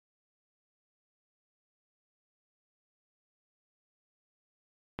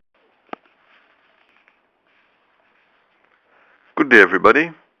Good day,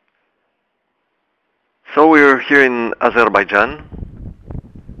 everybody. So we're here in Azerbaijan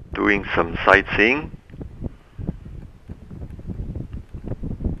doing some sightseeing.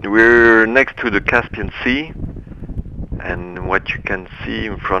 We're next to the Caspian Sea, and what you can see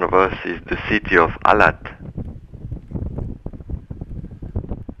in front of us is the city of Alat.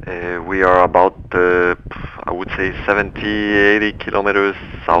 We are about, I would say, 70, 80 kilometers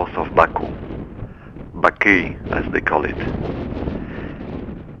south of Baku. Baku, as they call it.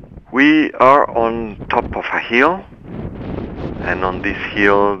 We are on top of a hill, and on this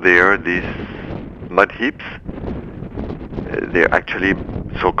hill there are these mud heaps. They're actually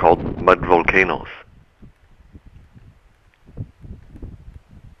so-called mud volcanoes.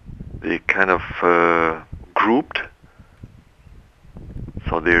 They kind of grouped,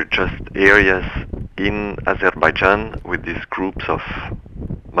 so they're just areas in Azerbaijan with these groups of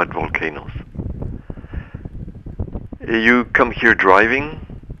mud volcanoes. You come here driving,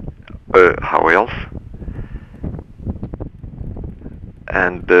 how else?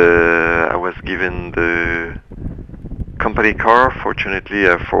 And I was given the company car, fortunately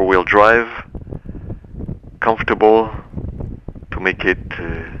a four-wheel drive, comfortable to make it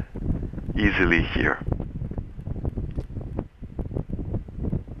easily here.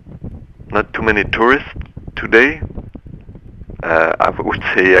 Not too many tourists today. I would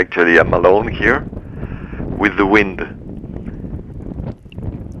say actually I'm alone here with the wind.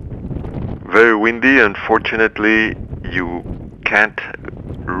 Very windy. Unfortunately, you can't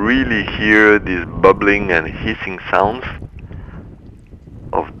really hear these bubbling and hissing sounds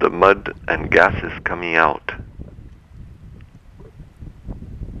of the mud and gases coming out.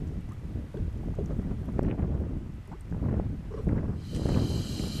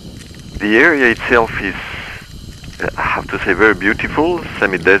 The area itself is, I have to say, very beautiful,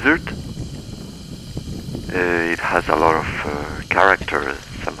 semi-desert. It has a lot of character,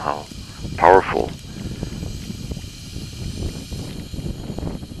 somehow powerful.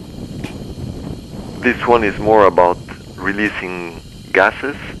 This one is more about releasing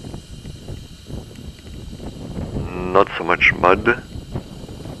gases, not so much mud,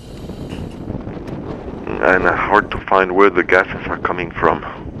 and hard to find where the gases are coming from.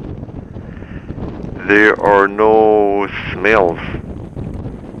 There are no smells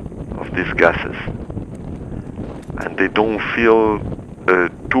of these gases, and they don't feel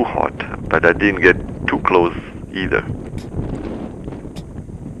too hot, but I didn't get too close either.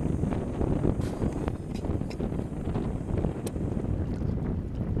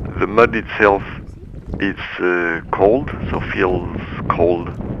 The mud itself is cold, so feels cold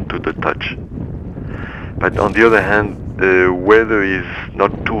to the touch. But on the other hand, the weather is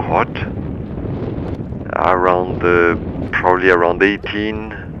not too hot, around probably around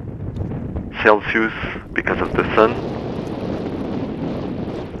 18 Celsius because of the sun.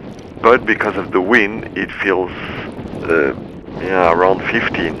 But because of the wind, it feels around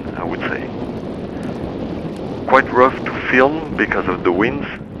 15, I would say. Quite rough to film because of the winds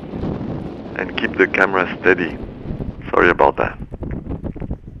and keep the camera steady. Sorry about that.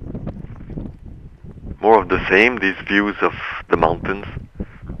 More of the same, these views of the mountains.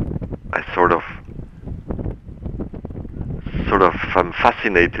 I sort of am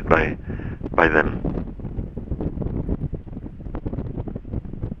fascinated by them.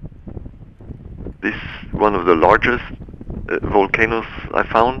 This is one of the largest volcanoes I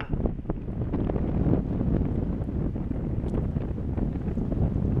found.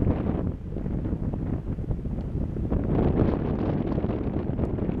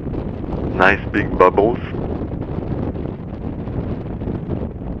 Nice big bubbles.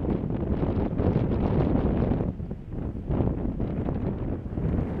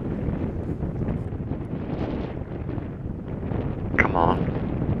 Come on.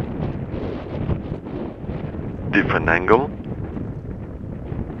 Different angle.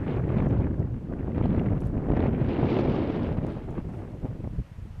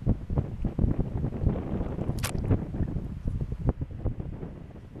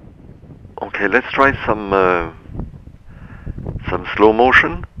 Okay, let's try some slow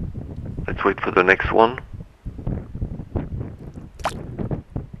motion. Let's wait for the next one.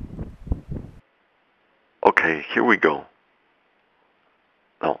 Okay, here we go.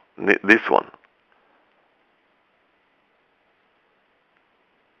 No, this one.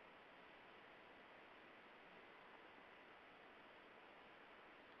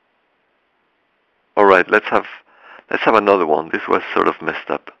 All right, let's have another one. This was sort of messed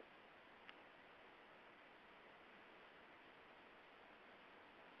up.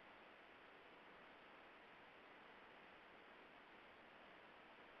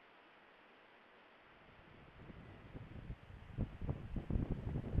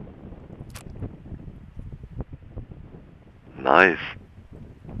 Nice.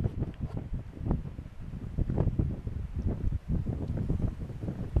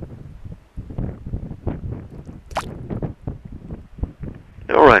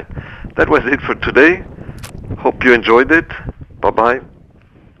 Alright, that was it for today. Hope you enjoyed it. Bye bye.